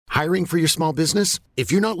Hiring for your small business?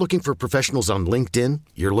 If you're not looking for professionals on LinkedIn,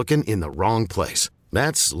 you're looking in the wrong place.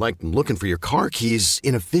 That's like looking for your car keys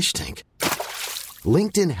in a fish tank.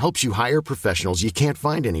 LinkedIn helps you hire professionals you can't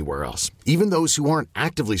find anywhere else, even those who aren't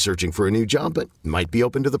actively searching for a new job but might be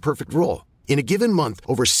open to the perfect role. In a given month,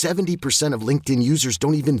 over 70% of LinkedIn users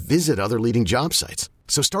don't even visit other leading job sites.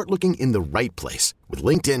 So start looking in the right place. With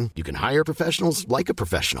LinkedIn, you can hire professionals like a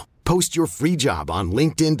professional. Post your free job on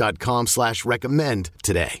linkedin.com/recommend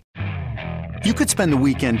today. You could spend the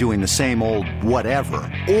weekend doing the same old whatever,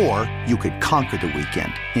 or you could conquer the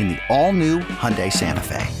weekend in the all-new Hyundai Santa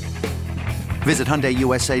Fe. Visit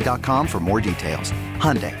HyundaiUSA.com for more details.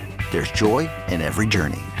 Hyundai, there's joy in every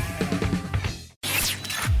journey.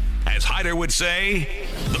 As Hyder would say,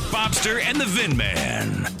 the Bobster and the Vin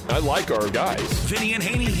Man. I like our guys. Vinny and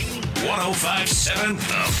Haney, 105.7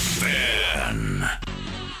 The Fan.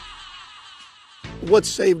 What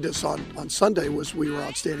saved us on Sunday was we were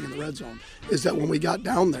outstanding in the red zone, is that when we got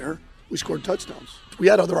down there, we scored touchdowns. We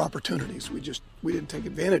had other opportunities. We didn't take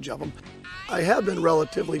advantage of them. I have been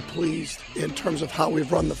relatively pleased in terms of how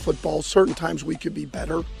we've run the football. Certain times we could be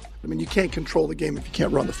better. I mean, you can't control the game if you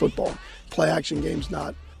can't run the football. Play action game's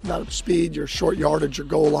not up to speed, your short yardage, your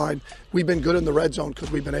goal line. We've been good in the red zone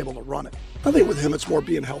because we've been able to run it. I think with him it's more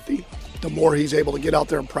being healthy. The more he's able to get out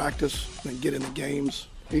there and practice and get in the games,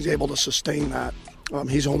 he's able to sustain that.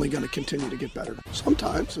 He's only going to continue to get better.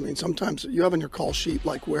 Sometimes you have on your call sheet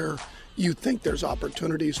like where you think there's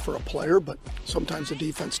opportunities for a player, but sometimes the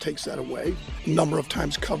defense takes that away. A number of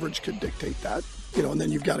times coverage could dictate that, and then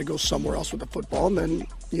you've got to go somewhere else with the football, and then,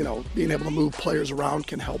 being able to move players around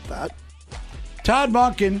can help that. Todd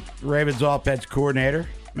Monken, Ravens offense coordinator,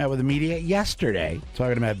 met with the media yesterday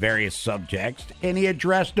talking about various subjects, and he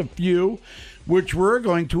addressed a few which we're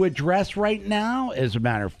going to address right now, as a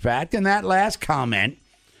matter of fact. And that last comment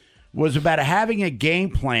was about having a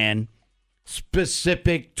game plan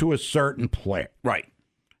specific to a certain player. Right.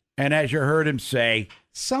 And as you heard him say,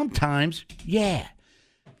 sometimes,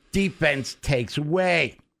 defense takes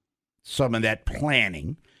away some of that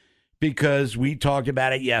planning, because we talked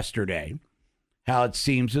about it yesterday, how it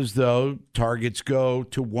seems as though targets go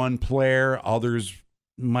to one player, others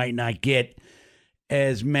might not get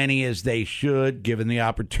as many as they should, given the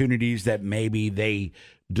opportunities that maybe they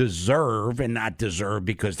deserve, and not deserve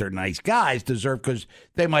because they're nice guys, deserve because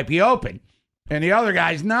they might be open, and the other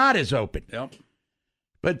guy's not as open. Yep.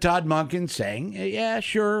 But Todd Monken saying, yeah,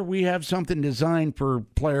 sure, we have something designed for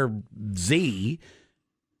player Z,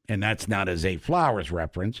 and that's not a Zay Flowers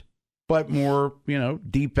reference, but more,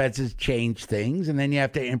 defenses change things, and then you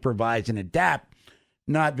have to improvise and adapt,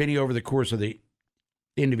 not video over the course of the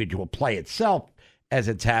individual play itself as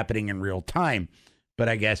it's happening in real time, but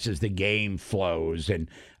I guess as the game flows and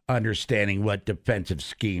understanding what defensive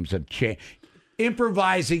schemes have changed,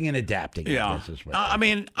 improvising and adapting. Yeah,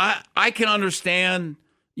 I can understand,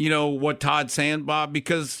 what Todd's saying, Bob,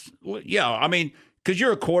 because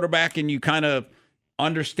you're a quarterback and you kind of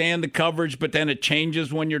understand the coverage, but then it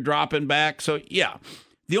changes when you're dropping back. So yeah,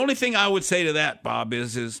 the only thing I would say to that, Bob,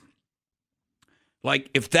 is like,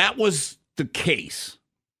 if that was the case,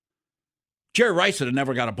 Jerry Rice would have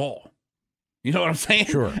never got a ball. You know what I'm saying?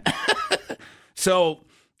 Sure. So,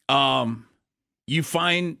 you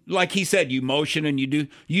find, like he said, you motion and you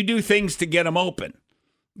do things to get him open.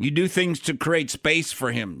 You do things to create space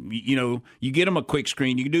for him. You get him a quick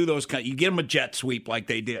screen. You do those you get him a jet sweep like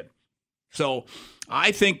they did. So,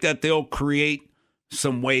 I think that they'll create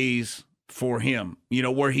some ways for him,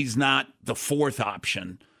 where he's not the fourth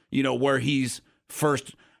option, where he's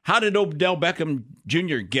first. How did Odell Beckham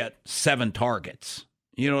Jr. get 7 targets?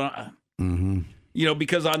 Because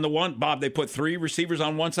on the one, Bob, they put 3 receivers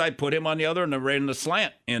on one side, put him on the other, and they ran the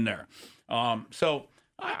slant in there. So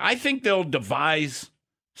I think they'll devise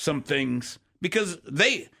some things, because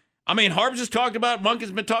Harbs has talked about it, Monken's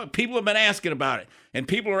been talking, people have been asking about it, and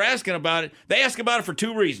people are asking about it. They ask about it for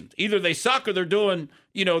 2 reasons. Either they suck or they're doing,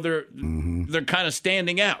 they're kind of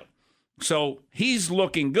standing out. So he's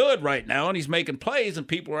looking good right now, and he's making plays, and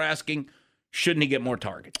people are asking, shouldn't he get more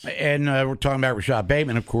targets? And we're talking about Rashad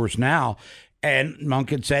Bateman, of course, now. And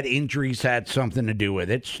Monken said injuries had something to do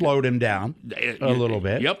with it, slowed him down a little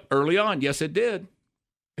bit. Yep, early on, yes, it did.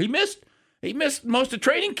 He missed most of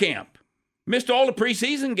training camp, missed all the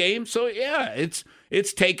preseason games. So yeah,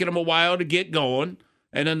 it's taken him a while to get going.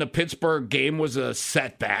 And then the Pittsburgh game was a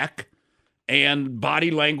setback. And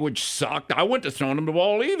body language sucked. I wouldn't have thrown him the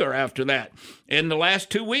ball either after that. In the last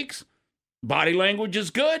 2 weeks, body language is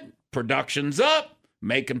good. Production's up.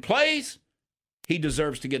 Making plays. He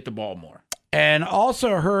deserves to get the ball more. And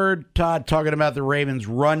also heard Todd talking about the Ravens'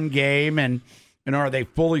 run game and are they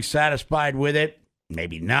fully satisfied with it?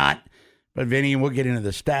 maybe not. But, Vinny, and we'll get into the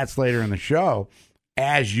stats later in the show.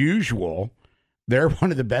 As usual, they're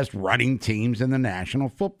one of the best running teams in the National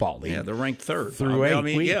Football League. Yeah, they're ranked third. Through 8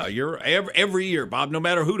 weeks. Yeah, you're every year, Bob, no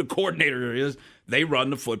matter who the coordinator is, they run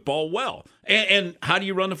the football well. And how do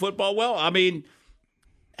you run the football well? I mean,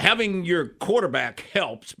 having your quarterback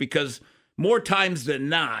helps because more times than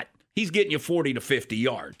not, he's getting you 40 to 50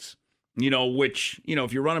 yards, which,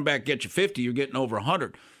 if your running back gets you 50, you're getting over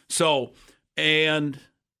 100. So, and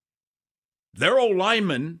their old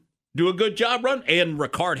linemen do a good job running. And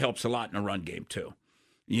Ricard helps a lot in the run game, too,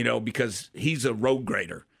 because he's a road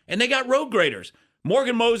grader. And they got road graders.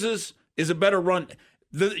 Morgan Moses is a better run.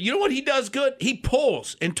 You know what he does good? He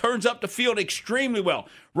pulls and turns up the field extremely well.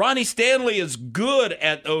 Ronnie Stanley is good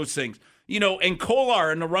at those things. And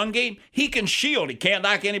Kolar in the run game, he can shield. He can't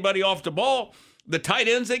knock anybody off the ball. The tight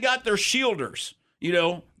ends they got, they're shielders.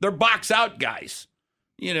 They're box out guys.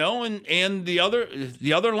 And the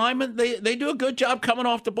other linemen, they do a good job coming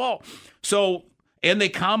off the ball. So, and they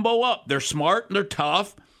combo up. They're smart, they're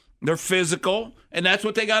tough, they're physical, and that's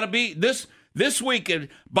what they got to be. This weekend,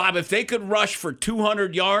 Bob, if they could rush for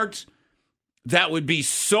 200 yards, that would be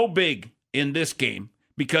so big in this game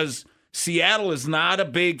because Seattle is not a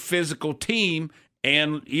big physical team.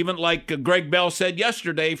 And even like Greg Bell said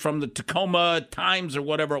yesterday from the Tacoma Times or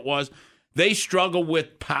whatever it was, they struggle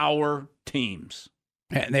with power teams.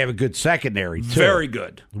 And they have a good secondary, too. Very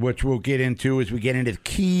good. Which we'll get into as we get into the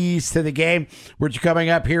keys to the game, which are coming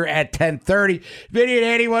up here at 10:30. Vinny and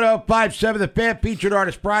Andy, 105.7 The Fan, Featured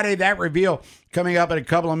Artist Friday. That reveal coming up in a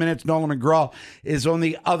couple of minutes. Nolan McGraw is on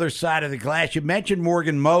the other side of the glass. You mentioned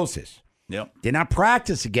Morgan Moses. Yep. Did not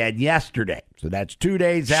practice again yesterday. So that's 2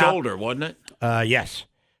 days out. Shoulder, wasn't it? Yes.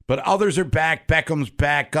 But others are back. Beckham's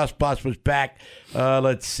back. Gus Bus was back.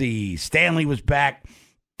 Let's see. Stanley was back.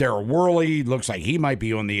 Darryl Worley looks like he might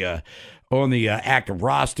be on the active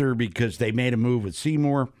roster because they made a move with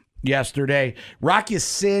Seymour yesterday. Rocky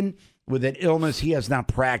Sin with an illness, he has not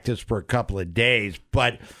practiced for a couple of days.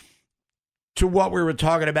 But to what we were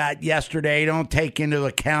talking about yesterday, don't take into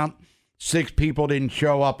account 6 people didn't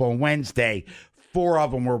show up on Wednesday. 4 of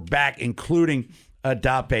them were back, including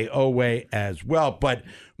Adape Owe as well. But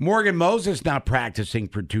Morgan Moses not practicing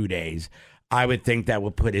for 2 days. I would think that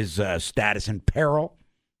would put his status in peril.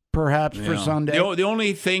 Perhaps for Sunday. The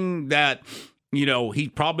only thing that,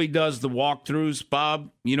 he probably does the walkthroughs,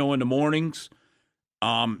 Bob, in the mornings.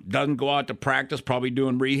 Doesn't go out to practice, probably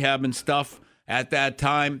doing rehab and stuff at that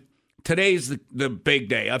time. Today's the big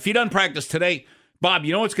day. If he doesn't practice today, Bob,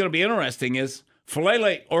 what's going to be interesting is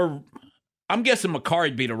Falele, or I'm guessing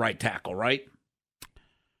McCarry'd be the right tackle, right?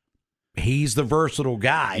 He's the versatile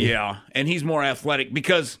guy. Yeah, and he's more athletic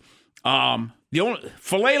because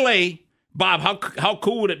Falele, Bob, how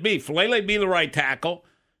cool would it be? Falele be the right tackle,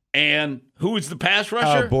 and who is the pass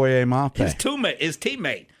rusher? Oh, Boye Mafe. His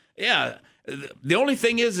teammate. Yeah. The only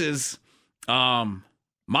thing is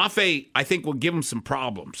Mafe, I think, will give him some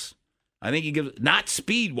problems. I think he gives, not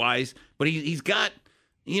speed-wise, but he's got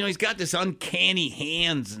this uncanny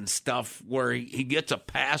hands and stuff where he gets a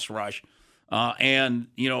pass rush. And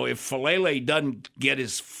if Falele doesn't get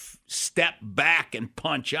his step back and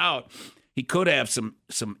punch out, he could have some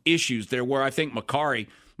issues there where I think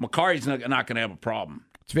McCarry's not going to have a problem.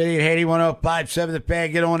 It's Vinny and Haiti, 105.7 The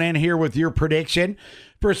Fan. Get on in here with your prediction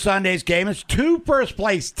for Sunday's game. It's 2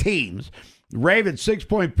 first-place teams. Ravens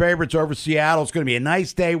 6-point favorites over Seattle. It's going to be a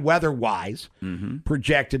nice day weather-wise.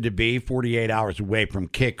 Projected to be 48 hours away from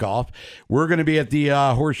kickoff. We're going to be at the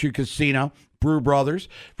Horseshoe Casino, Brew Brothers,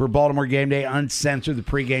 for Baltimore Game Day Uncensored, the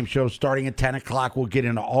pregame show starting at 10 o'clock. We'll get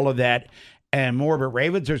into all of that and more. But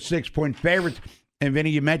Ravens are 6-point favorites. And, Vinny,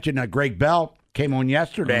 you mentioned Greg Bell came on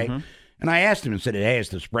yesterday. And I asked him and said, hey, is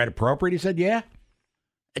the spread appropriate? He said, yeah.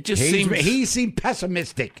 It just he seemed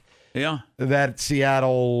pessimistic. Yeah. That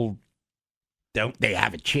Seattle, they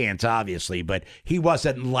have a chance, obviously, but he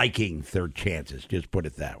wasn't liking their chances. Just put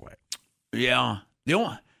it that way. Yeah.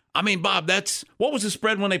 Bob, what was the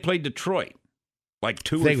spread when they played Detroit? Like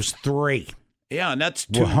 2? I think it was 3. Yeah, and that's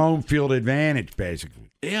 2. Well, home field advantage,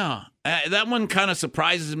 basically. Yeah. That one kind of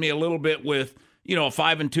surprises me a little bit with, a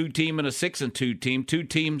 5-2 team and a 6-2 team, 2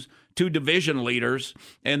 teams, 2 division leaders,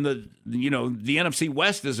 and the NFC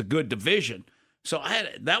West is a good division. So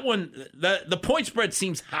that one, the point spread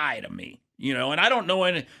seems high to me, and I don't know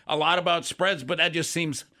a lot about spreads, but that just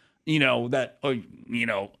seems, a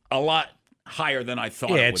lot higher than I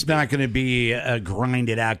thought. Yeah, it's not going to be a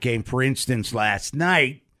grinded out game. For instance, last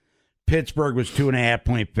night, Pittsburgh was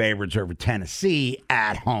 2.5-point favorites over Tennessee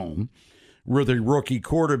at home, with a rookie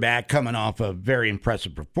quarterback coming off a very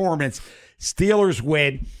impressive performance. Steelers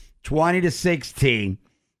win 20-16.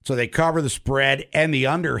 So they cover the spread and the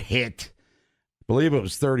under hit. I believe it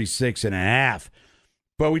was 36.5.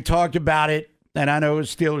 But we talked about it, and I know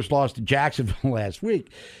Steelers lost to Jacksonville last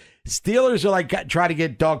week. Steelers are like trying to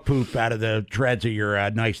get dog poop out of the treads of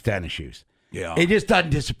your nice tennis shoes. Yeah. It just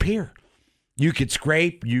doesn't disappear. You could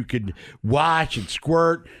scrape, you could wash and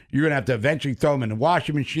squirt. You're going to have to eventually throw them in the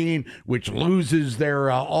washing machine, which loses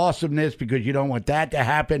their awesomeness because you don't want that to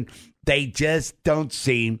happen. They just don't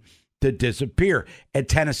seem to disappear. And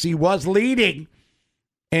Tennessee was leading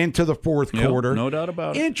into the fourth quarter. No doubt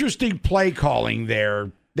about it. Interesting play calling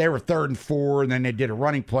there. They were 3rd and 4, and then they did a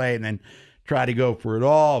running play and then tried to go for it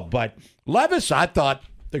all. But Levis, I thought,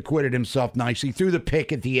 acquitted himself nicely. Threw the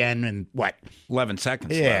pick at the end and 11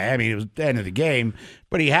 seconds Yeah, left. I mean, it was the end of the game.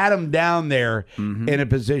 But he had him down there in a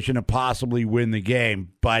position to possibly win the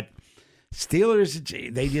game. But Steelers,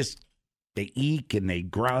 they eke and they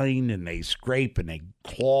grind and they scrape and they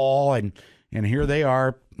claw. And here they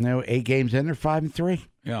are, 8 games in, they're 5-3.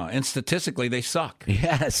 Yeah, and statistically, they suck.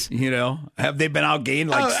 Yes. Have they been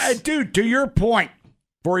outgained? Dude, to your point,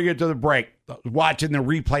 before you get to the break, watching the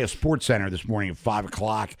replay of SportsCenter this morning at 5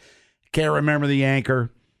 o'clock. Can't remember the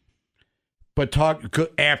anchor, but talk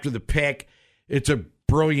after the pick. It's a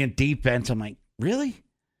brilliant defense. I'm like, really?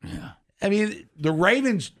 Yeah. I mean, the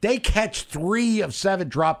Ravens, they catch 3 of 7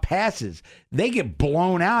 drop passes. They get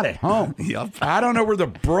blown out at home. Yep. I don't know where the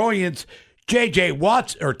brilliance. J.J.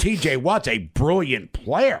 Watt's or T.J. Watt's a brilliant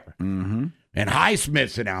player. Mm-hmm. And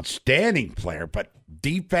Highsmith's an outstanding player, but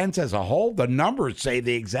defense as a whole, the numbers say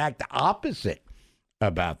the exact opposite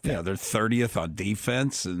about that. Yeah, they're 30th on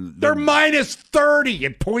defense. And they're minus 30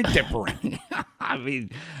 in point differential. I mean,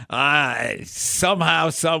 somehow,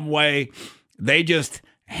 some way, they just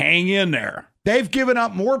hang in there. They've given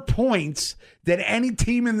up more points than any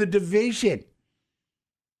team in the division.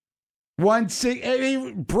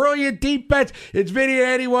 1-6, brilliant defense. It's Vinny and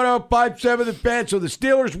Eddie 105.7 the bench. So the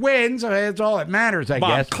Steelers wins. That's all that matters, I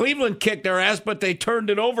guess. Cleveland kicked their ass, but they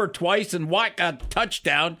turned it over twice, and Watt got a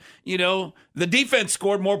touchdown. The defense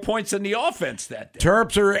scored more points than the offense that day.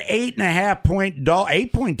 Terps are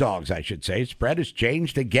 8.5-point dogs, I should say. Spread has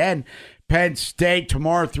changed again. Penn State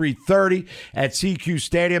tomorrow, 3:30 at CQ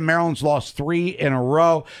Stadium. Maryland's lost 3 in a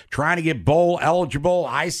row, trying to get bowl eligible.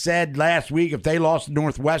 I said last week if they lost to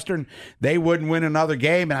Northwestern, they wouldn't win another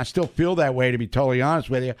game, and I still feel that way, to be totally honest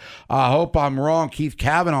with you. I hope I'm wrong. Keith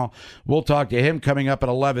Cavanaugh, we'll talk to him coming up at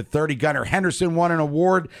 11:30. Gunnar Henderson won an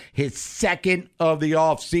award, his 2nd of the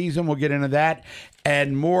offseason. We'll get into that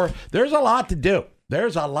and more. There's a lot to do.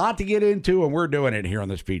 There's a lot to get into, and we're doing it here on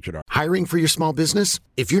this Featured Article. Hiring for your small business?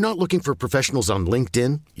 If you're not looking for professionals on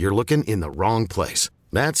LinkedIn, you're looking in the wrong place.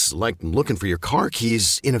 That's like looking for your car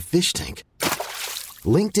keys in a fish tank.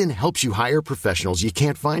 LinkedIn helps you hire professionals you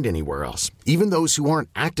can't find anywhere else, even those who aren't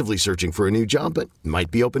actively searching for a new job but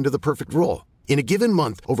might be open to the perfect role. In a given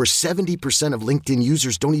month, over 70% of LinkedIn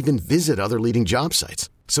users don't even visit other leading job sites.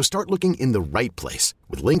 So start looking in the right place.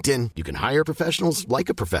 With LinkedIn, you can hire professionals like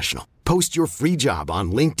a professional. Post your free job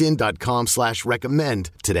on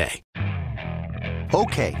linkedin.com/recommend today.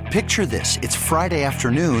 Okay, picture this. It's Friday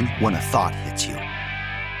afternoon when a thought hits you.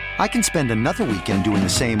 I can spend another weekend doing the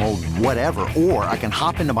same old whatever, or I can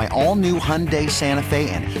hop into my all-new Hyundai Santa Fe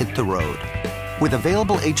and hit the road. With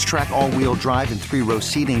available H-Track all-wheel drive and 3-row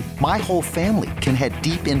seating, my whole family can head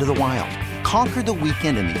deep into the wild. Conquer the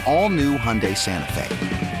weekend in the all-new Hyundai Santa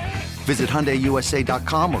Fe. Visit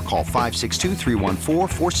HyundaiUSA.com or call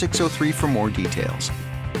 562-314-4603 for more details.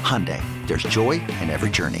 Hyundai, there's joy in every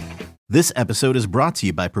journey. This episode is brought to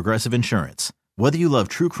you by Progressive Insurance. Whether you love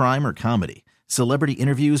true crime or comedy, celebrity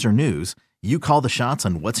interviews or news, you call the shots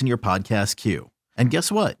on what's in your podcast queue. And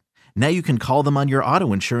guess what? Now you can call them on your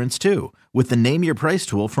auto insurance too with the Name Your Price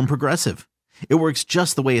tool from Progressive. It works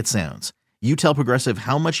just the way it sounds. You tell Progressive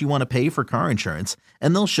how much you want to pay for car insurance,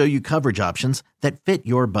 and they'll show you coverage options that fit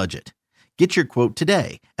your budget. Get your quote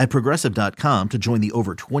today at Progressive.com to join the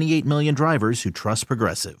over 28 million drivers who trust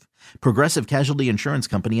Progressive. Progressive Casualty Insurance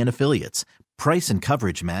Company and Affiliates. Price and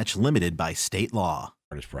coverage match limited by state law.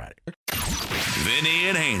 It's Friday. Vinny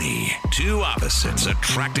and Haney, 2 opposites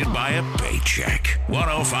attracted by a paycheck.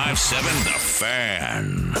 105.7 The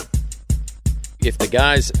Fan. If the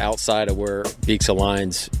guys outside of where Beeks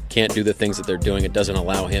aligns can't do the things that they're doing, it doesn't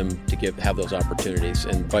allow him to have those opportunities,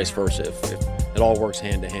 and vice versa if it all works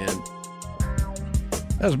hand to hand.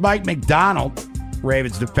 That was Mike McDonald,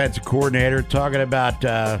 Ravens defensive coordinator, talking about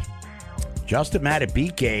Justin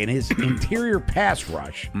Madubuike and his interior pass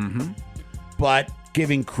rush. Mm-hmm. But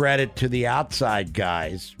giving credit to the outside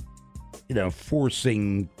guys,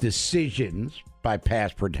 forcing decisions by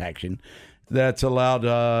pass protection that's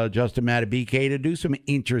allowed Justin Madubuike to do some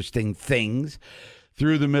interesting things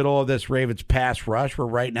through the middle of this Ravens pass rush, where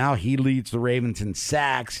right now he leads the Ravens in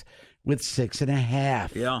sacks with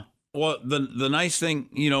 6.5. Yeah. Well, the nice thing,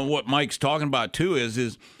 what Mike's talking about too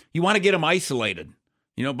is you want to get him isolated.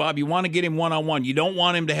 Bob, you want to get him one-on-one. You don't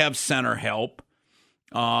want him to have center help.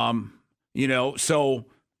 So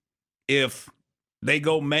if they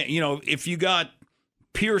go, if you got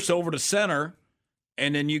Pierce over to center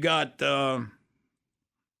and then you got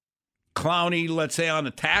Clowney, let's say, on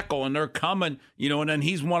the tackle, and they're coming, and then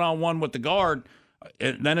he's one-on-one with the guard,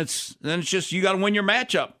 and then it's just you got to win your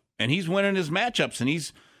matchup. And he's winning his matchups, and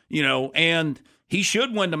he's, and he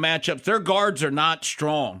should win the matchups. Their guards are not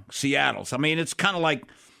strong, Seattle's. I mean, it's kind of like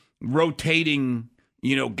rotating,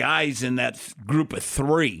 guys in that group of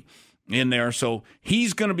three in there. So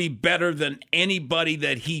he's going to be better than anybody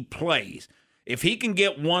that he plays. If he can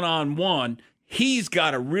get one-on-one, he's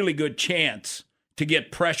got a really good chance to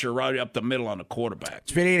get pressure right up the middle on the quarterback.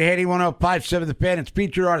 It's Vinny and Haney, 105.7 The Fan. It's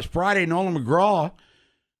Featured Artist Friday. Nolan McGraw.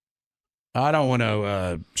 I don't want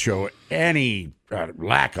to show any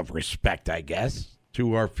lack of respect, I guess,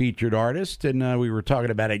 to our featured artist, and we were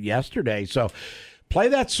talking about it yesterday. So play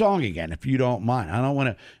that song again, if you don't mind. I don't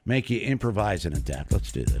want to make you improvise and adapt.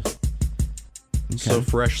 Let's do this. Okay. So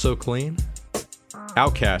fresh, so clean.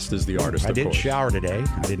 Outkast is the artist, I did shower today.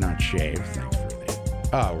 I did not shave. Thanks for that.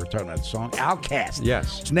 Oh, we're talking about the song? Outkast.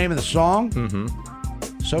 Yes. It's the name of the song?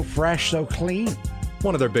 Mm-hmm. So fresh, so clean.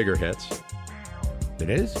 One of their bigger hits. It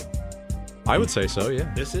is? I would say so,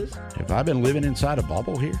 yeah. This is? Have I been living inside a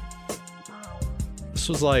bubble here? This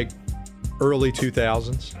was like early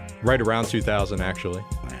 2000s. Right around 2000, actually.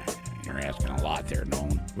 You're asking a lot there,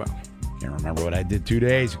 Nolan. Well, Can't remember what I did 2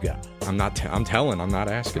 days ago. I'm not telling. I'm not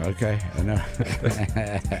asking. Okay, I know.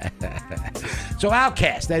 So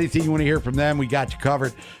Outkast, anything you want to hear from them, we got you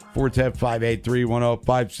covered.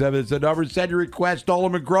 410-583-1057 is the number. Send your request.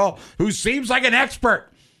 Nolan McGraw, who seems like an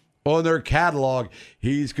expert on their catalog,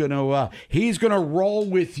 he's gonna roll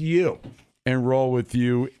with you and roll with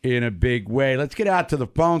you in a big way. Let's get out to the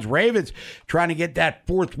phones. Ravens trying to get that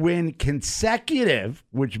fourth win consecutive,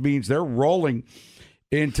 which means they're rolling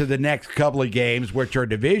into the next couple of games, which are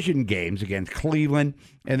division games against Cleveland,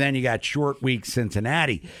 and then you got short week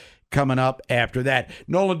Cincinnati coming up after that.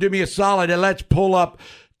 Nolan, do me a solid and let's pull up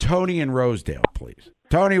Tony in Rosedale, please.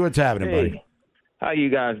 Tony, what's happening, buddy? How you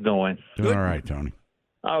guys doing? Doing all right, Tony.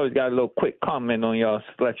 I always got a little quick comment on y'all's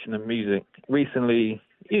selection of music. Recently,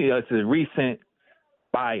 it's a recent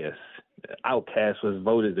bias. Outkast was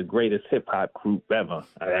voted the greatest hip-hop group ever.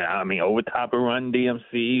 I mean, over top of Run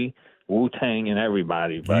DMC, Wu-Tang, and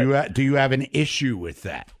everybody. But do you have an issue with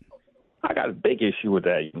that? I got a big issue with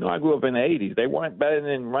that. I grew up in the 80s. They weren't better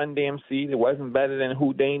than Run DMC. They wasn't better than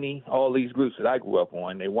Houdini. All these groups that I grew up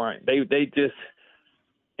on, they weren't. They just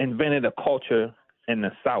invented a culture in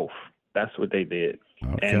the South. That's what they did.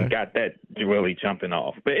 Okay. And got that really jumping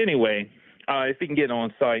off. But anyway, if you can get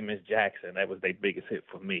on Sorry Miss Jackson, that was their biggest hit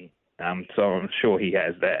for me. I'm sure he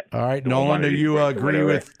has that. All right, Nolan, do you agree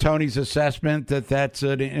with Tony's assessment that that's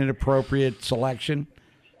an inappropriate selection?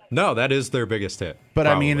 No, that is their biggest hit. But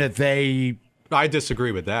probably. I mean I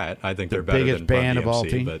disagree with that. I think they're better than Run DMC, of all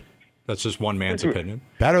team. But that's just one man's opinion.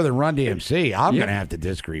 Better than Run DMC. I'm going to have to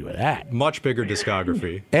disagree with that. Much bigger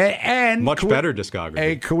discography. And much better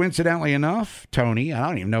discography. Coincidentally enough, Tony, I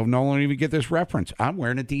don't even know if Nolan even get this reference. I'm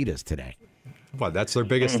wearing Adidas today. What? That's their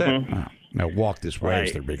biggest hit. Oh, no, Walk This Way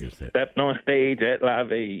is their biggest hit. Stepped on stage at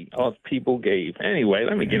Live Aid. All people gave. Anyway,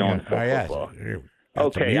 let me get on football.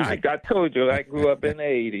 Okay, I told you I grew up in the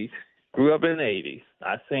 80s.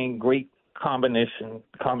 I sing great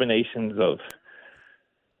combinations of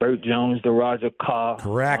Burt Jones to Roger Carr.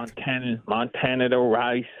 Correct. Montana to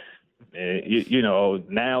Rice.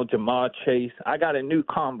 Now Jamar Chase. I got a new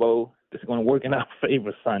combo that's going to work in our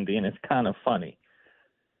favor Sunday, and it's kind of funny.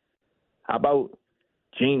 How about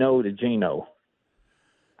Gino to Gino?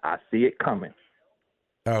 I see it coming.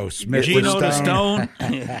 Oh, Smith Gino to Stone.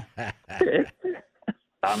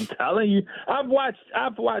 I'm telling you, I've watched,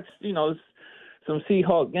 some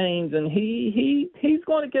Seahawks games, and he's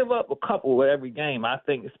going to give up a couple with every game. I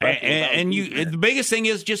think, especially. The biggest thing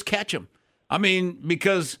is just catch him. I mean,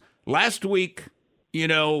 because last week,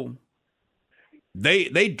 they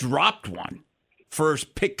dropped one for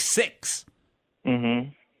pick 6. Mm-hmm.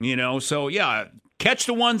 So yeah, catch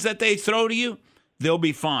the ones that they throw to you, they'll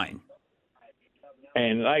be fine.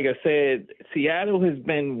 And like I said, Seattle has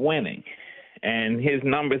been winning, and his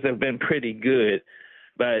numbers have been pretty good.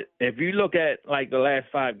 But if you look at the last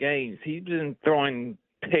 5 games, he's been throwing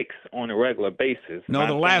picks on a regular basis. No,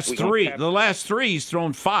 the last 3. The last 3, he's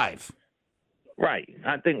thrown 5. Right.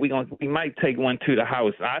 I think we might take one to the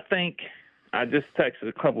house. I think I just texted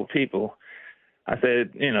a couple people. I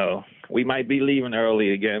said, we might be leaving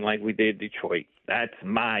early again like we did Detroit. That's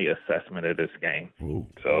my assessment of this game. Ooh.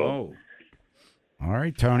 So, all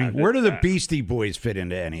right, Tony. Where do the Beastie Boys fit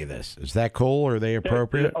into any of this? Is that cool, or are they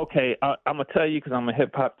appropriate? Okay, I'm going to tell you because I'm a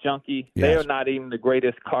hip-hop junkie. Yes. They are not even the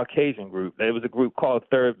greatest Caucasian group. There was a group called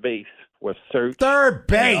Third Base with Search. Third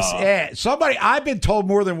Base. Yeah. I've been told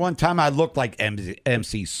more than one time I look like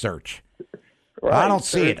MC Search. Right, I don't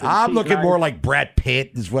see it. I'm looking more like Brad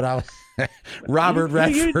Pitt is what I was. Robert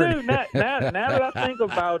Redford. You do. Now that I think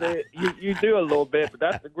about it, you do a little bit, but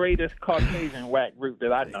that's the greatest Caucasian whack group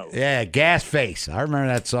that I know. Yeah, Gas Face. I remember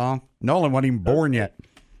that song. Nolan wasn't even born yet.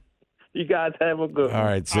 You guys have a good one. All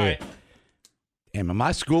right, see ya. Am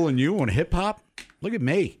I schooling you on hip-hop? Look at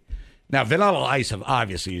me. Now, Vanilla Ice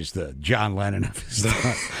obviously is the John Lennon of his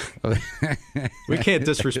time. We can't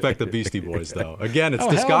disrespect the Beastie Boys, though. Again, it's Oh,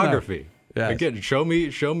 discography. No. Yes. Again, show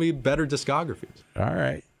me better discographies. All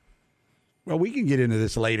right. Well, we can get into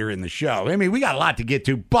this later in the show. I mean, we got a lot to get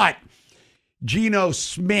to, but Geno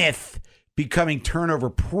Smith becoming turnover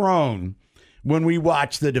prone when we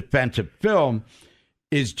watch the defensive film.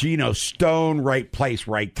 Is Geno Stone right place,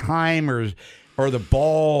 right time, or the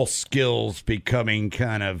ball skills becoming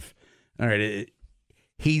kind of, all right,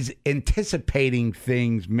 he's anticipating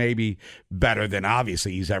things maybe better than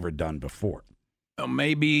obviously he's ever done before.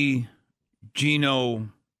 Maybe Geno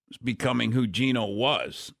is becoming who Geno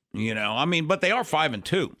was. But they are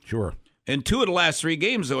 5-2. Sure. In 2 of the last 3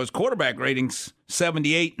 games, though, his quarterback rating's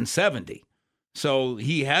 78 and 70. So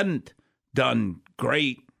he hadn't done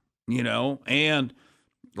great, And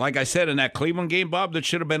like I said, in that Cleveland game, Bob, that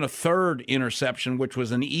should have been a 3rd interception, which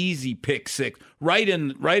was an easy pick 6, right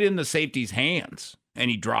in the safety's hands,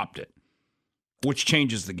 and he dropped it, which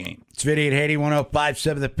changes the game. It's Vinny and Haney,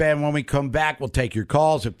 105.7 The Fan. When we come back, we'll take your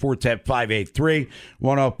calls at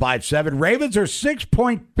 410-583-1057. Ravens are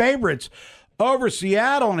 6-point favorites over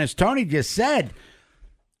Seattle, and as Tony just said,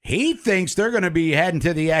 he thinks they're going to be heading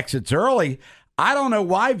to the exits early. I don't know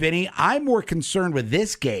why, Vinny. I'm more concerned with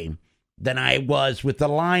this game than I was with the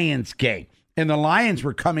Lions game. And the Lions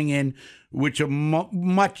were coming in with a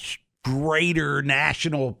much greater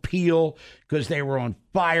national appeal because they were on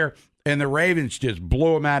fire. And the Ravens just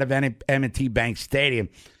blew them out of M&T Bank Stadium.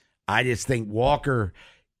 I just think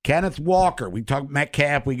Kenneth Walker, we talk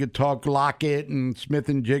Metcalf, we could talk Lockett and Smith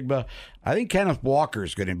and Jigba. I think Kenneth Walker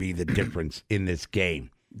is going to be the difference in this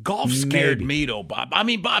game. Golf scared me, though, Bob. I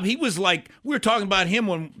mean, Bob, he was like, we were talking about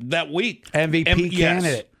him that week. MVP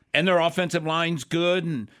candidate. And their offensive line's good,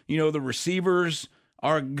 and, the receivers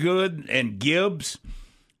are good, and Gibbs,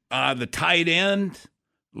 the tight end,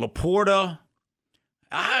 Laporta.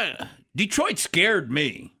 Detroit scared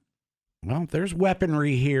me. Well, there's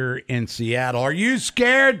weaponry here in Seattle. Are you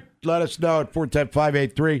scared? Let us know at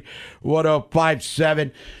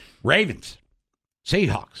 410-583-1057. Ravens,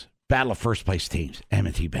 Seahawks, battle of first-place teams,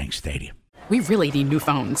 M&T Bank Stadium. We really need new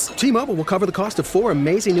phones. T-Mobile will cover the cost of 4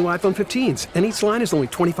 amazing new iPhone 15s, and each line is only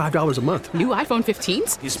 $25 a month. New iPhone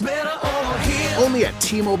 15s? It's better over here. Only at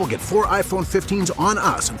T-Mobile, get 4 iPhone 15s on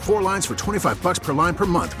us and 4 lines for $25 per line per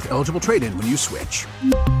month with eligible trade-in when you switch.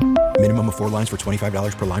 Minimum of 4 lines for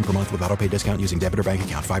 $25 per line per month with autopay discount using debit or bank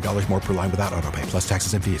account. $5 more per line without autopay, plus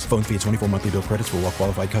taxes and fees. Phone fee at 24 monthly bill credits for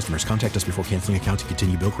well-qualified customers. Contact us before canceling account to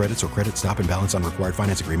continue bill credits or credit stop and balance on required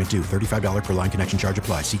finance agreement due. $35 per line connection charge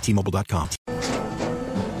applies. See T-Mobile.com.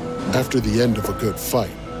 After the end of a good fight,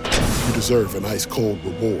 you deserve an ice-cold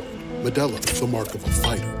reward. Modelo is the mark of a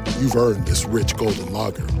fighter. You've earned this rich golden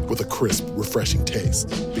lager with a crisp, refreshing taste.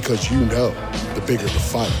 Because you know, the bigger the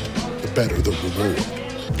fight, the better the reward.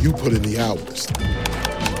 You put in the hours,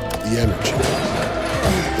 the energy,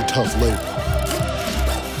 the tough labor.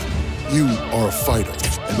 You are a fighter,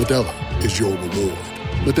 and Modelo is your reward.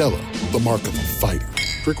 Modelo, the mark of a fighter.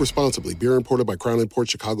 Drink responsibly. Beer imported by Crown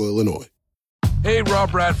Imports, Chicago, Illinois. Hey,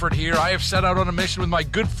 Rob Bradford here. I have set out on a mission with my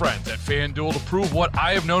good friends at FanDuel to prove what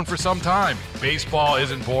I have known for some time. Baseball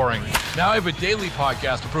isn't boring. Now I have a daily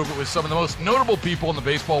podcast to prove it with some of the most notable people in the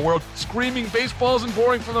baseball world, screaming baseball isn't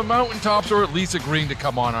boring from the mountaintops, or at least agreeing to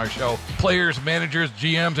come on our show. Players, managers,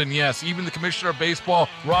 GMs, and yes, even the commissioner of baseball,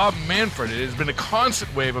 Rob Manfred. It has been a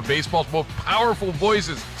constant wave of baseball's most powerful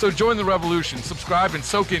voices. So join the revolution. Subscribe and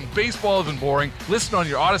soak in Baseball Isn't Boring. Listen on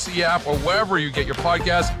your Odyssey app or wherever you get your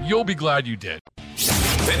podcasts. You'll be glad you did.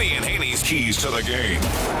 Vinny and Haney's keys to the game.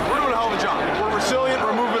 We're doing a hell of a job. We're resilient,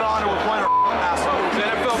 we're moving on, and we're playing our ass off. It's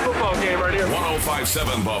an NFL football game right here.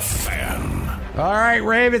 105.7 The Fan. All right,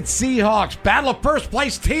 Ravens, Seahawks, battle of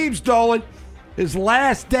first-place teams, Dolan. His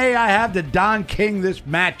last day, I have the Don King this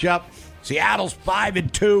matchup. Seattle's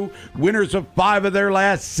 5-2, winners of 5 of their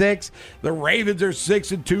last 6. The Ravens are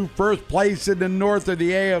 6-2, first place in the north of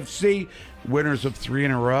the AFC. winners of 3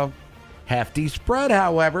 in a row. Hefty spread,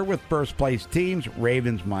 however, with first-place teams.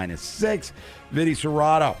 Ravens -6. Vinny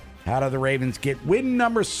Serrato, how do the Ravens get win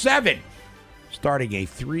number 7? Starting a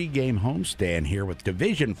 3-game homestand here with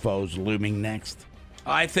division foes looming next.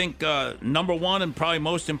 I think number one and probably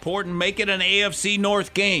most important, make it an AFC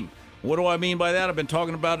North game. What do I mean by that? I've been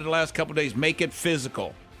talking about it the last couple of days. Make it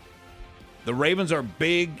physical. The Ravens are a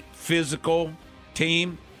big, physical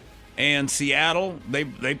team, and Seattle,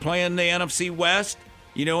 they play in the NFC West,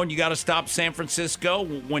 and you got to stop San Francisco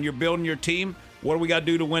when you're building your team. What do we got to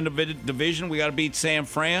do to win the division? We got to beat San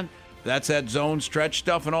Fran. That's that zone stretch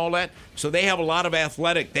stuff and all that. So they have a lot of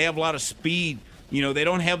athletic. They have a lot of speed. They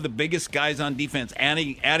don't have the biggest guys on defense.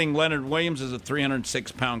 Adding Leonard Williams is a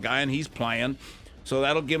 306-pound guy, and he's playing. So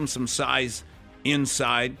that'll give them some size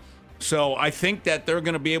inside. So I think that they're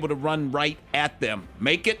going to be able to run right at them.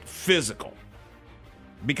 Make it physical.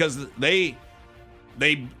 Because they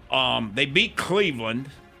beat Cleveland,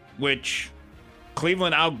 which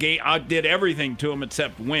Cleveland outdid everything to them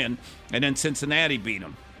except win, and then Cincinnati beat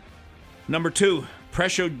them. Number 2,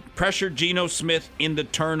 pressure Geno Smith into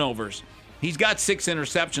turnovers. He's got 6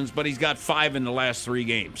 interceptions, but he's got 5 in the last 3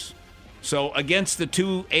 games. So against the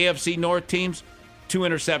 2 AFC North teams, 2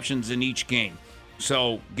 interceptions in each game.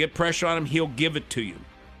 So get pressure on him, he'll give it to you.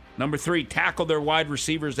 Number 3, tackle their wide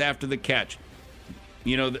receivers after the catch.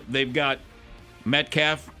 They've got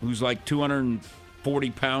Metcalf, who's like 240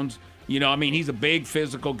 pounds. He's a big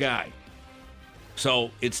physical guy.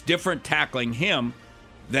 So it's different tackling him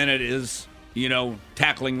than it is,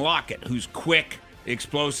 tackling Lockett, who's quick,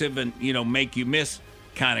 explosive, and, make you miss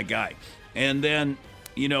kind of guy. And then,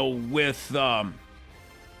 with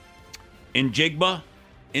Njigba,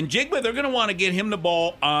 they're going to want to get him the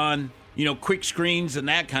ball on, quick screens and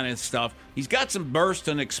that kind of stuff. He's got some burst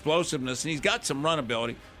and explosiveness, and he's got some run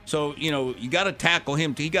ability. So, you got to tackle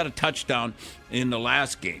him. He got a touchdown in the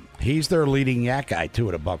last game. He's their leading yak guy, too,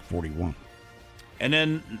 at $141. And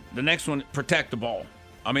then the next one, protect the ball.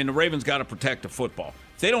 The Ravens got to protect the football.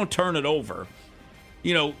 If they don't turn it over,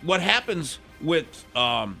 what happens with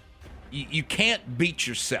you can't beat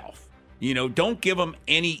yourself. Don't give them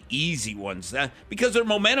any easy ones because they're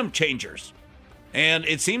momentum changers. And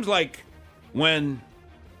it seems like when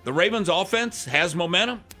the Ravens offense has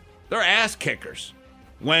momentum, they're ass kickers.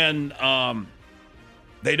 When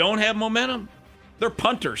they don't have momentum, they're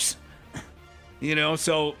punters.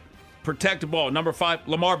 So protect the ball. Number 5,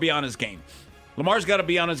 Lamar be on his game. Lamar's got to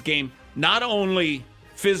be on his game, not only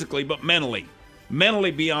physically, but mentally. Mentally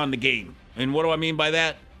be on the game. And what do I mean by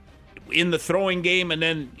that? In the throwing game, and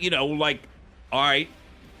then, all right,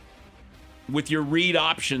 with your read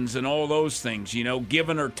options and all those things,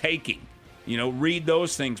 giving or taking, read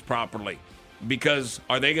those things properly. Because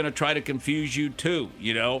are they going to try to confuse you too?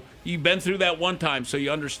 You've been through that one time, so you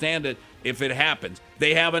understand it if it happens.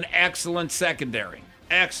 They have an excellent secondary.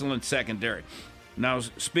 Excellent secondary. Now,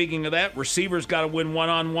 speaking of that, receivers got to win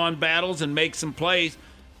one-on-one battles and make some plays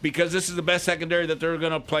because this is the best secondary that they're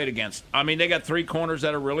going to play against. They got 3 corners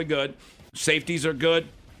that are really good. Safeties are good.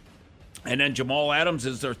 And then Jamal Adams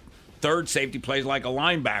is their 3rd safety, plays like a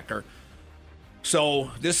linebacker.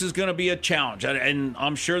 So this is going to be a challenge. And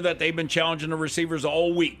I'm sure that they've been challenging the receivers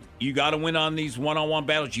all week. You got to win on these one-on-one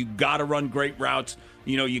battles. You got to run great routes.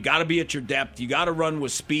 You got to be at your depth. You got to run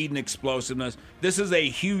with speed and explosiveness. This is a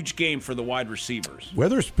huge game for the wide receivers.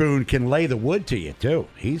 Witherspoon can lay the wood to you, too.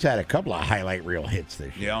 He's had a couple of highlight reel hits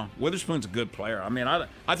this year. Yeah, Witherspoon's a good player.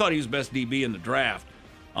 I thought he was best DB in the draft.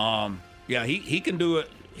 He can do it.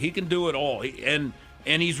 He can do it all. And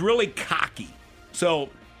he's really cocky. So,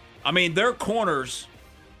 their corners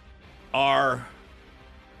are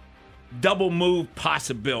double move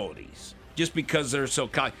possibilities just because they're so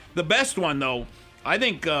cocky. The best one, though, I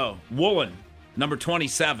think Woolen, number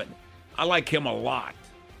 27. I like him a lot.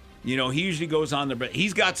 He usually goes on there, but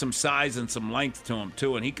he's got some size and some length to him,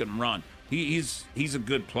 too, and he can run. He's a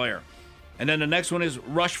good player. And then the next one is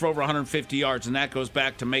rush for over 150 yards, and that goes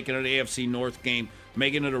back to making it an AFC North game,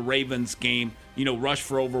 making it a Ravens game, rush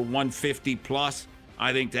for over 150 plus.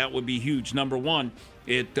 I think that would be huge. Number 1,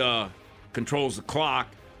 it controls the clock,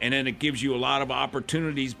 and then it gives you a lot of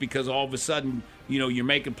opportunities because all of a sudden, you're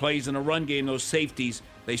making plays in a run game. Those safeties,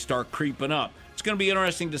 they start creeping up. It's going to be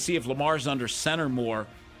interesting to see if Lamar's under center more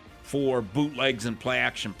for bootlegs and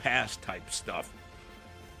play-action pass type stuff.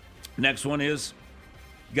 Next one is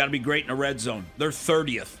you got to be great in the red zone. They're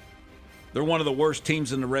 30th. They're one of the worst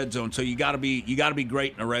teams in the red zone, so you got to be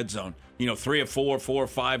great in the red zone. 3 or 4, 4 or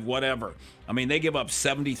 5, whatever. They give up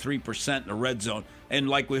 73% in the red zone. And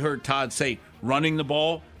like we heard Todd say, running the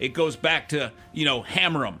ball, it goes back to,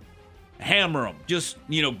 hammer them. hammer them. Just,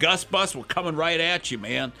 Gus Bus, we're coming right at you,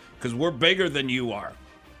 man, because we're bigger than you are.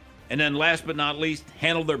 And then last but not least,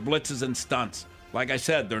 handle their blitzes and stunts. Like I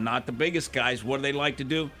said, they're not the biggest guys. What do they like to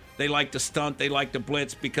do? They like to stunt. They like to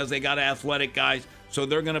blitz because they got athletic guys. So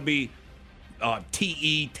they're going to be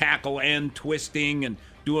TE, tackle end, twisting, and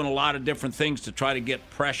doing a lot of different things to try to get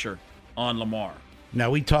pressure on Lamar.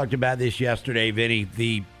 Now, we talked about this yesterday, Vinny,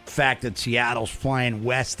 the fact that Seattle's flying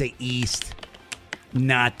west to east,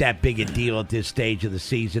 not that big a deal at this stage of the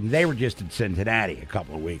season. They were just in Cincinnati a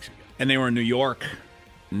couple of weeks ago. And they were in New York,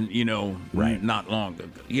 right, not long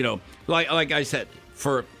ago. Like I said,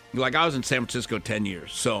 I was in San Francisco 10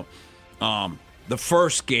 years, so the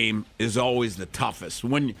first game is always the toughest.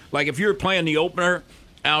 If you're playing the opener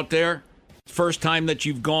out there, first time that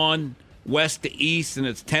you've gone west to east and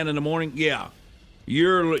it's 10 in the morning, yeah,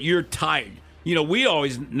 you're tired. We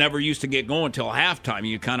always never used to get going until halftime.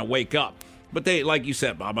 You kind of wake up. But they, like you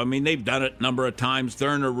said, Bob, they've done it a number of times.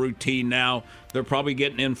 They're in a routine now. They're probably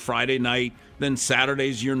getting in Friday night. Then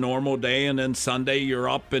Saturday's your normal day, and then Sunday you're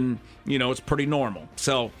up, and, it's pretty normal.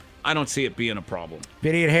 So I don't see it being a problem.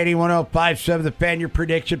 Vinny and Haney, 105.7 The Fan. Your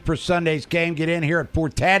prediction for Sunday's game. Get in here at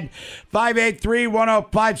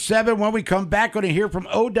 410-583-1057. When we come back, going to hear from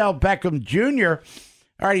Odell Beckham Jr.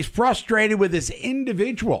 All right, he's frustrated with his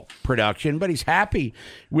individual production, but he's happy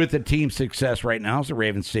with the team's success right now as the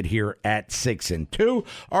Ravens sit here at 6-2.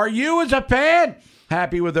 Are you, as a fan,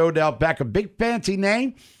 happy with Odell Beckham? Big fancy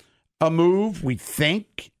name. A move, we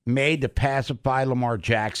think, made to pacify Lamar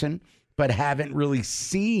Jackson, but haven't really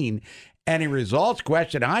seen any results.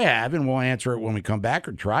 Question I have, and we'll answer it when we come back,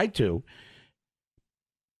 or try to.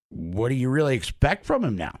 What do you really expect from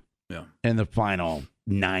him now? Yeah. In the final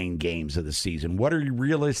 9 games of the season? What are your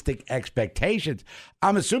realistic expectations?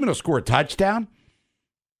 I'm assuming he'll score a touchdown,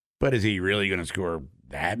 but is he really going to score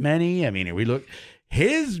that many?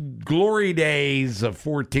 His glory days of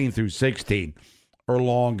 14 through 16 are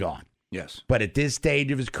long gone. Yes. But at this stage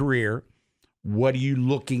of his career, what are you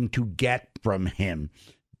looking to get from him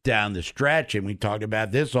down the stretch? And we talked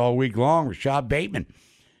about this all week long. Rashad Bateman.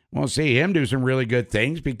 We'll see him do some really good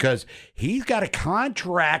things because he's got a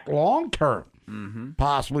contract long-term.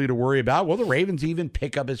 Possibly to worry about. Will the Ravens even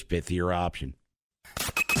pick up his 5th-year option?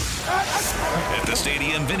 At the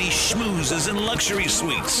stadium, Vinny schmoozes in luxury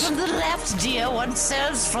suites. From the left, dear. One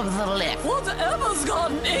serves from the left. Whatever's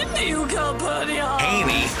gotten into you, Calpurnia?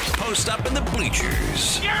 Haney post up in the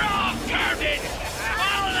bleachers. You're all garbage!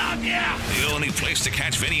 All of you! The only place to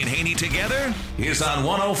catch Vinny and Haney together is on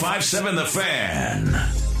 105.7 The Fan.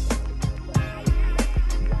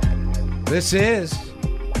 This is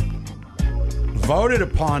voted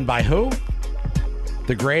upon by who?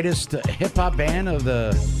 The greatest hip-hop band of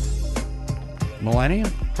the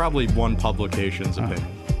millennium? Probably one publication's opinion.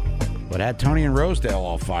 But had Tony and Rosedale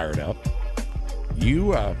all fired up.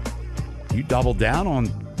 You doubled down on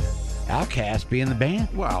Outkast being the band?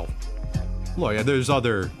 Well, look, there's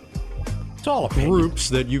other it's all groups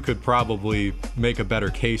that you could probably make a better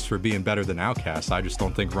case for being better than Outkast. I just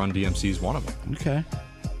don't think Run DMC is one of them. Okay.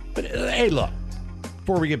 But, hey, look,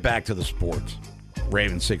 before we get back to the sports,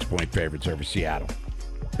 Ravens 6-point favorites over Seattle.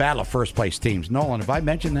 Battle of first-place teams. Nolan, have I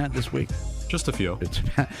mentioned that this week? Just a few. It's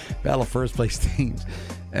battle of first-place teams.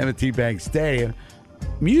 M&T Bank Stadium.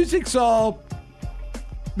 Music's all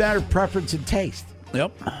matter of preference and taste.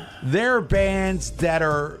 Yep. There are bands that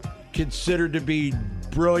are considered to be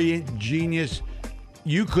brilliant, genius,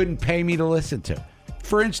 you couldn't pay me to listen to.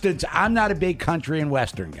 For instance, I'm not a big country and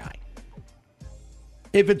Western guy.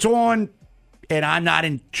 If it's on and I'm not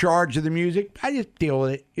in charge of the music, I just deal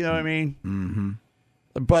with it. You know what I mean? Mm-hmm.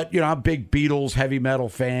 But, I'm a big Beatles, heavy metal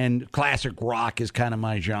fan. Classic rock is kind of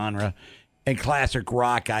my genre. And classic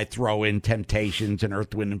rock, I throw in Temptations and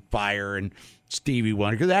Earth, Wind, and Fire and Stevie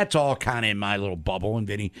Wonder, because that's all kind of in my little bubble. And,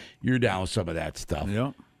 Vinny, you're down with some of that stuff.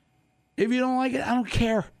 Yeah. If you don't like it, I don't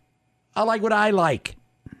care. I like what I like.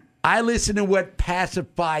 I listen to what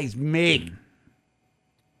pacifies me.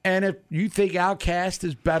 And if you think Outkast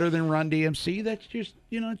is better than Run DMC, that's just,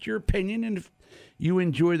 it's your opinion. And if you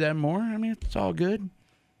enjoy that more, it's all good.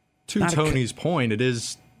 To Tony's point, it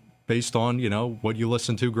is based on, what you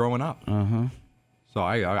listened to growing up. Uh-huh. So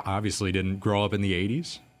I obviously didn't grow up in the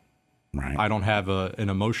 80s. Right. I don't have an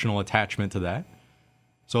emotional attachment to that.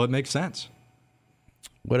 So it makes sense.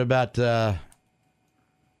 What about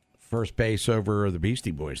First base over the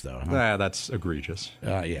Beastie Boys, though. Huh? That's egregious.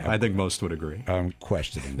 Yeah. I think most would agree. I'm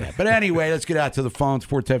questioning that. But anyway, let's get out to the phones.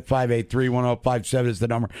 410-583-1057 is the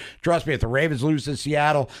number. Trust me, if the Ravens lose to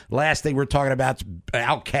Seattle, last thing we're talking about is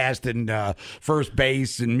Outcast and first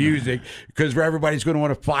base and music, because everybody's going to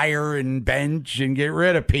want to fire and bench and get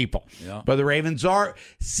rid of people. Yeah. But the Ravens are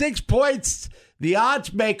 6 points. The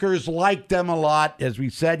odds makers like them a lot, as we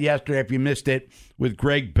said yesterday, if you missed it, with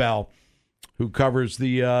Greg Bell, who covers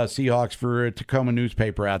the Seahawks for a Tacoma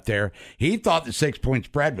newspaper out there. He thought the 6-point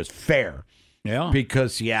spread was fair. Yeah.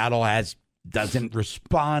 Because Seattle doesn't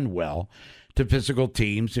respond well to physical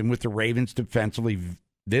teams. And with the Ravens defensively,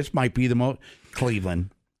 this might be the most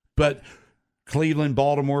Cleveland. But Cleveland,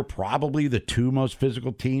 Baltimore, probably the two most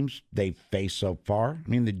physical teams they've faced so far. I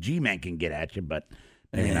mean, the G-Men can get at you, but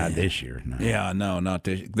maybe not this year. No. Yeah, no, not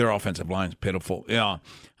this. Their offensive line's pitiful. Yeah.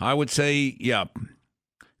 I would say,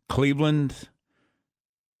 Cleveland,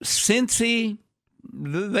 Cincy,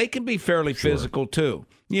 they can be fairly physical too.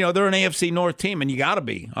 They're an AFC North team, and you got to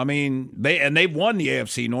be. I mean, they've won the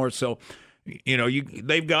AFC North, so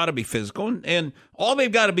they've got to be physical, and all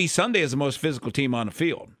they've got to be Sunday is the most physical team on the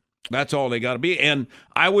field. That's all they got to be, and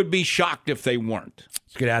I would be shocked if they weren't.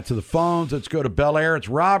 Let's get out to the phones. Let's go to Bel Air. It's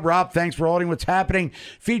Rob. Rob, thanks for holding. What's happening?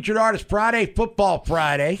 Featured Artist Friday, Football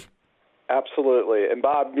Friday. Absolutely. And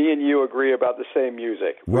Bob, me and you agree about the same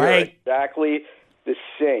music. Right. We're exactly the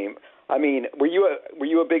same. I mean, were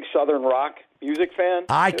you a big Southern rock music fan?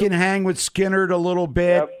 I can hang with Skynyrd a little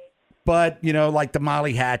bit, but, like the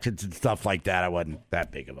Molly Hatchets and stuff like that, I wasn't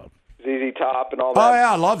that big of a... ZZ Top and all that. Oh,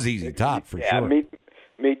 yeah, I love ZZ Top, for sure.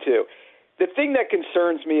 Me too. The thing that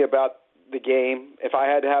concerns me about the game, if I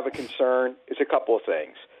had to have a concern, is a couple of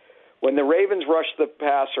things. When the Ravens rush the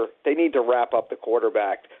passer, they need to wrap up the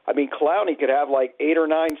quarterback. I mean, Clowney could have like 8 or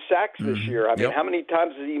 9 sacks this year. I mean, how many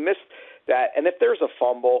times has he missed that? And if there's a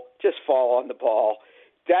fumble, just fall on the ball.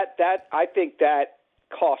 That I think that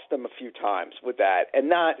cost them a few times with that.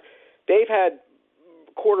 And they've had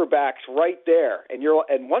quarterbacks right there.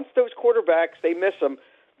 And once those quarterbacks, they miss them,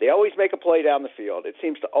 they always make a play down the field. It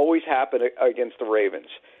seems to always happen against the Ravens.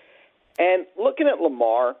 And looking at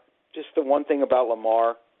Lamar, just the one thing about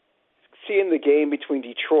Lamar, seeing the game between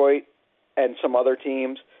Detroit and some other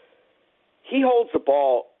teams, he holds the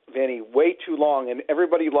ball, Vinny, way too long, and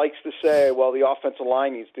everybody likes to say, well, the offensive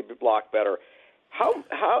line needs to be blocked better.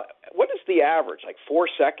 What is the average? Like 4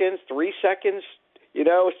 seconds, 3 seconds,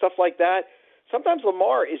 stuff like that? Sometimes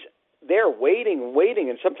Lamar is there waiting,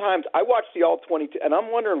 and sometimes I watch the All-22, and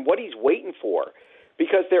I'm wondering what he's waiting for,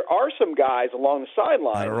 because there are some guys along the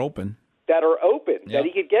sideline that are open that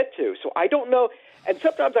he could get to. So I don't know. And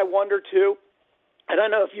sometimes I wonder, too, and I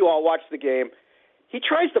don't know if you all watch the game, he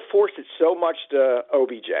tries to force it so much to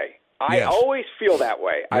OBJ. I always feel that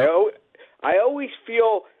way. Yep. I always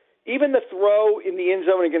feel, even the throw in the end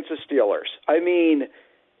zone against the Steelers, I mean,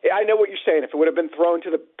 I know what you're saying. If it would have been thrown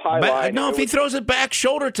to the pylon. No, if he throws it back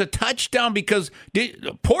shoulder, it's a touchdown because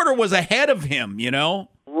Porter was ahead of him,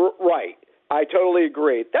 Right. I totally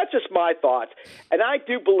agree. That's just my thoughts. And I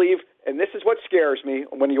do believe, and this is what scares me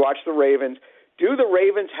when you watch the Ravens, do the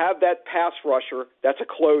Ravens have that pass rusher that's a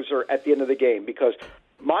closer at the end of the game? Because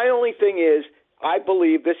my only thing is, I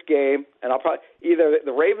believe this game, and I'll probably either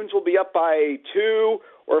the Ravens will be up by 2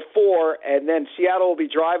 or 4, and then Seattle will be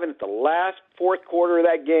driving at the last fourth quarter of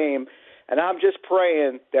that game. And I'm just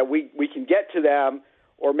praying that we can get to them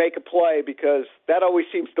or make a play, because that always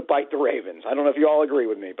seems to bite the Ravens. I don't know if you all agree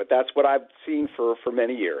with me, but that's what I've seen for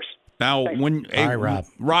many years. Now,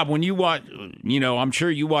 Rob, when you watch, I'm sure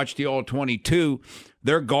you watch the All-22,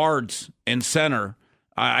 their guards and center,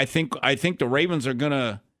 I think the Ravens are going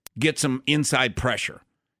to get some inside pressure.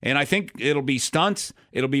 And I think it'll be stunts,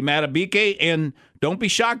 it'll be Matabike, and don't be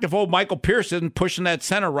shocked if old Michael Pierce isn't pushing that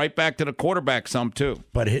center right back to the quarterback some too.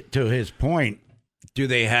 But to his point, do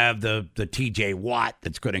they have the T.J. Watt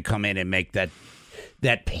that's going to come in and make that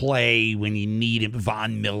play when you need him?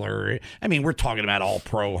 Von Miller. I mean, we're talking about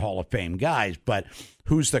all-pro Hall of Fame guys, but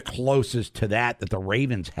who's the closest to that the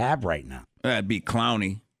Ravens have right now? That'd be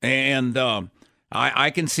Clowney. And I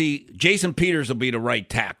can see Jason Peters will be the right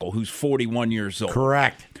tackle, who's 41 years old.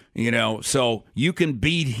 Correct. So you can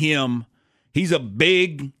beat him. He's a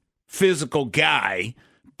big, physical guy,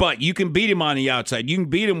 but you can beat him on the outside. You can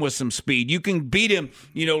beat him with some speed. You can beat him,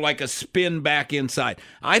 like a spin back inside.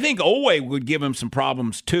 I think Owe would give him some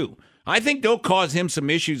problems, too. I think they'll cause him some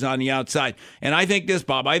issues on the outside. And I think this,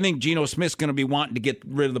 Bob, I think Geno Smith's going to be wanting to get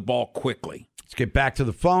rid of the ball quickly. Let's get back to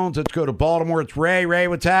the phones. Let's go to Baltimore. It's Ray. Ray,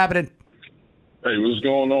 what's happening? Hey, what's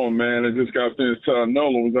going on, man? I just got finished telling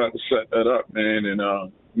Nola was out to set that up, man.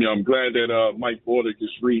 And I'm glad that Mike Bordick is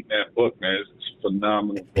reading that book, man. It's a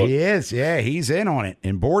phenomenal book. He is, yeah. He's in on it.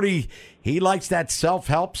 And Bordy, he likes that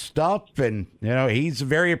self-help stuff, and, he's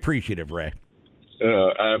very appreciative, Ray.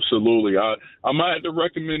 Absolutely. I might have to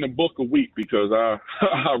recommend a book a week because I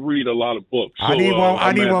read a lot of books. So, I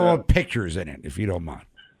need one with pictures in it, if you don't mind.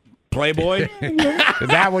 Playboy?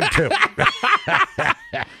 That one, too.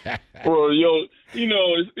 Well,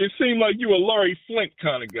 it seemed like you were Larry Flint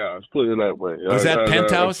kind of guy. Let's put it that way. Was that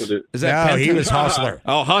Penthouse? No, he was Hustler.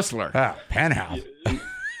 Oh, Hustler. Penthouse.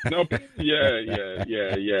 No, yeah.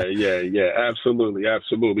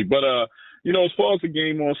 Absolutely. But as far as the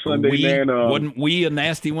game on Sunday, man, wasn't we a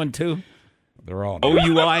nasty one too? They're all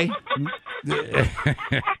OUI.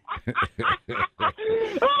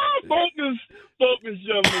 Focus,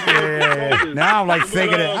 gentlemen. Now I'm like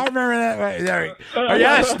thinking it. I remember that.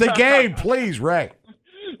 Yes, the game, please, Ray.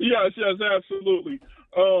 Yes, absolutely.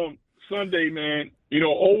 Sunday, man,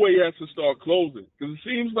 Oweh has to start closing because it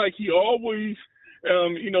seems like he always,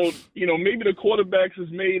 maybe the quarterbacks is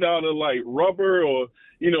made out of like rubber or,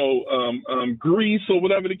 grease or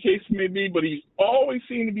whatever the case may be, but he's always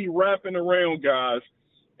seemed to be wrapping around guys,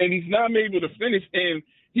 and he's not able to finish. And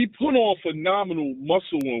he put on phenomenal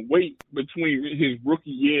muscle and weight between his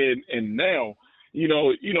rookie year and now.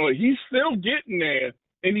 He's still getting there,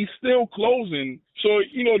 and he's still closing. So,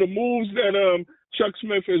 the moves that Chuck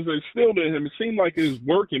Smith has instilled in him, it seemed like it's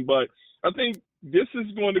working. But I think this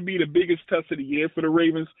is going to be the biggest test of the year for the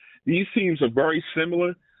Ravens. These teams are very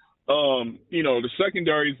similar. The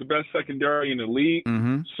secondary is the best secondary in the league.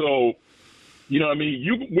 Mm-hmm. So,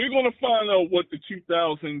 we're going to find out what the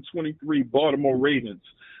 2023 Baltimore Ravens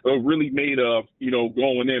are really made of,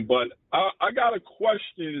 going in. But I got a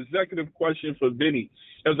executive question for Vinny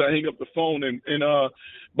as I hang up the phone. And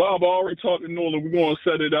Bob, I already talked to Nolan. We're going to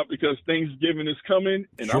set it up because Thanksgiving is coming,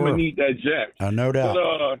 and Sure. I'm going to need that jack. No doubt.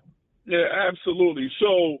 But, yeah, absolutely.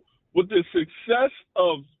 So with the success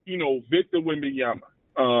of, Victor Wembanyama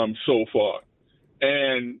so far,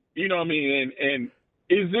 and, and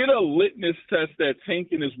is it a litmus test that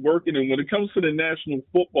tanking is working? And when it comes to the National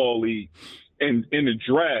Football League and in the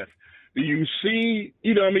draft, do you see,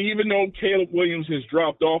 even though Caleb Williams has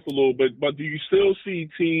dropped off a little bit, but do you still see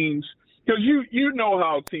teams, because you know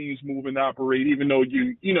how teams move and operate, even though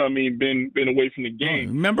been away from the game.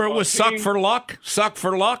 Remember it was suck for luck?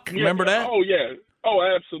 Yeah, Remember that? Oh, yeah. Oh,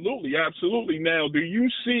 absolutely. Now, do you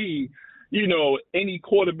see, any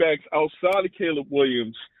quarterbacks outside of Caleb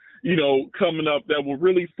Williams, coming up that will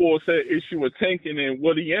really force that issue of tanking? And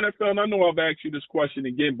will the NFL, and I know I've asked you this question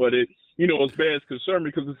again, but it, as bad as concern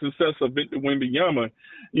because of the success of Victor Wembanyama,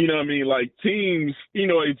 like teams,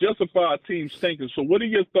 it justified teams tanking. So what are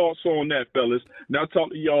your thoughts on that, fellas? And I'll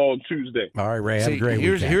talk to y'all on Tuesday. All right, Ray, have a great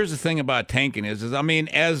weekend. Here's the thing about tanking is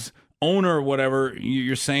as owner or whatever,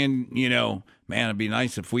 you're saying, man, it'd be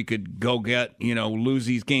nice if we could go get, lose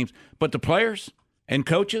these games. But the players and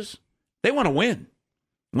coaches, they want to win.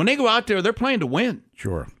 When they go out there, they're playing to win.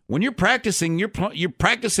 Sure. When you're practicing, you're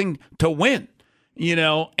practicing to win,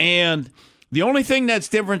 and the only thing that's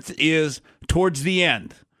different is towards the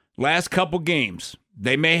end, last couple games,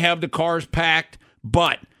 they may have the cars packed,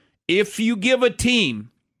 but if you give a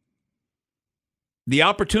team the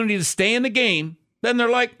opportunity to stay in the game, then they're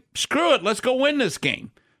like, screw it, let's go win this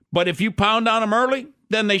game. But if you pound on them early,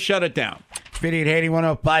 then they shut it down. Vinny at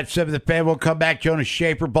 81.5.7 The Fan. We'll come back. Jonas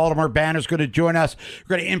Schaefer, Baltimore Banner's going to join us.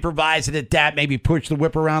 We're going to improvise it at that, maybe push the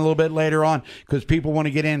whip around a little bit later on because people want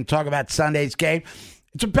to get in and talk about Sunday's game.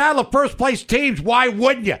 It's a battle of first-place teams. Why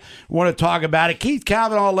wouldn't you want to talk about it? Keith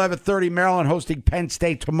Cavanaugh, 11:30, Maryland, hosting Penn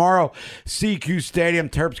State tomorrow. CQ Stadium.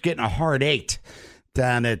 Terps getting a hard 8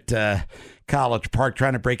 down at College Park,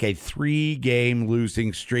 trying to break a 3-game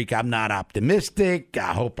losing streak. I'm not optimistic.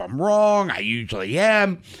 I hope I'm wrong. I usually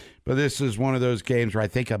am. But this is one of those games where I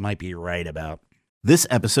think I might be right about. This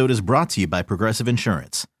episode is brought to you by Progressive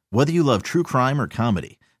Insurance. Whether you love true crime or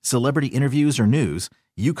comedy, celebrity interviews or news,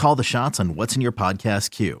 you call the shots on what's in your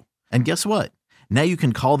podcast queue. And guess what? Now you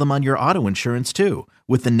can call them on your auto insurance too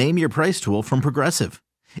with the Name Your Price tool from Progressive.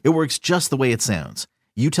 It works just the way it sounds.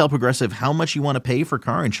 You tell Progressive how much you want to pay for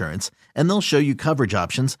car insurance, and they'll show you coverage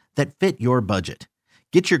options that fit your budget.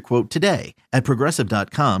 Get your quote today at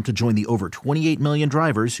Progressive.com to join the over 28 million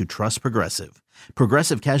drivers who trust Progressive.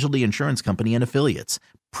 Progressive Casualty Insurance Company and Affiliates.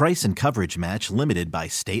 Price and coverage match limited by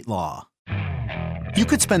state law. You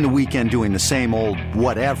could spend the weekend doing the same old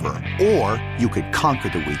whatever, or you could conquer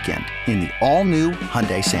the weekend in the all-new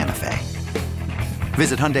Hyundai Santa Fe.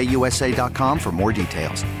 Visit HyundaiUSA.com for more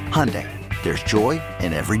details. Hyundai, there's joy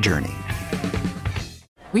in every journey.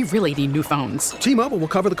 We really need new phones. T-Mobile will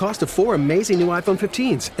cover the cost of 4 amazing new iPhone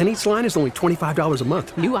 15s, and each line is only $25 a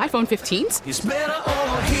month. New iPhone 15s? It's better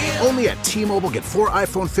over here. Only at T-Mobile, get 4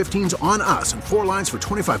 iPhone 15s on us and 4 lines for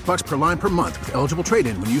 $25 per line per month with eligible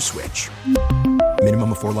trade-in when you switch.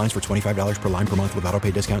 Minimum of 4 lines for $25 per line per month with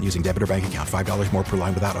autopay discount using debit or bank account. $5 more per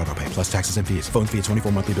line without autopay, plus taxes and fees. Phone fee at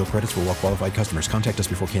 24 monthly bill credits for well-qualified customers. Contact us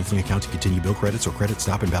before canceling account to continue bill credits or credit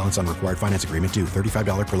stop and balance on required finance agreement due.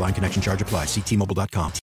 $35 per line connection charge applies. See T-Mobile.com.